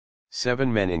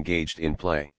7 men engaged in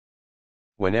play.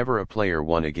 Whenever a player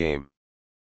won a game,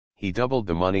 he doubled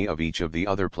the money of each of the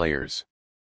other players.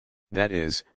 That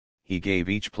is, he gave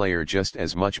each player just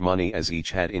as much money as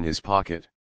each had in his pocket.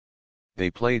 They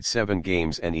played 7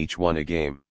 games and each won a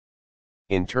game.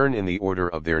 In turn, in the order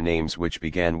of their names, which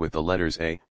began with the letters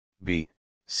A, B,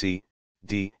 C,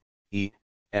 D, E,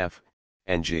 F,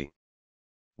 and G.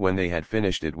 When they had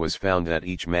finished, it was found that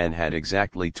each man had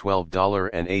exactly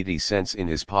 $12.80 in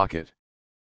his pocket.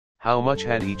 How much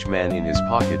had each man in his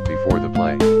pocket before the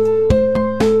play?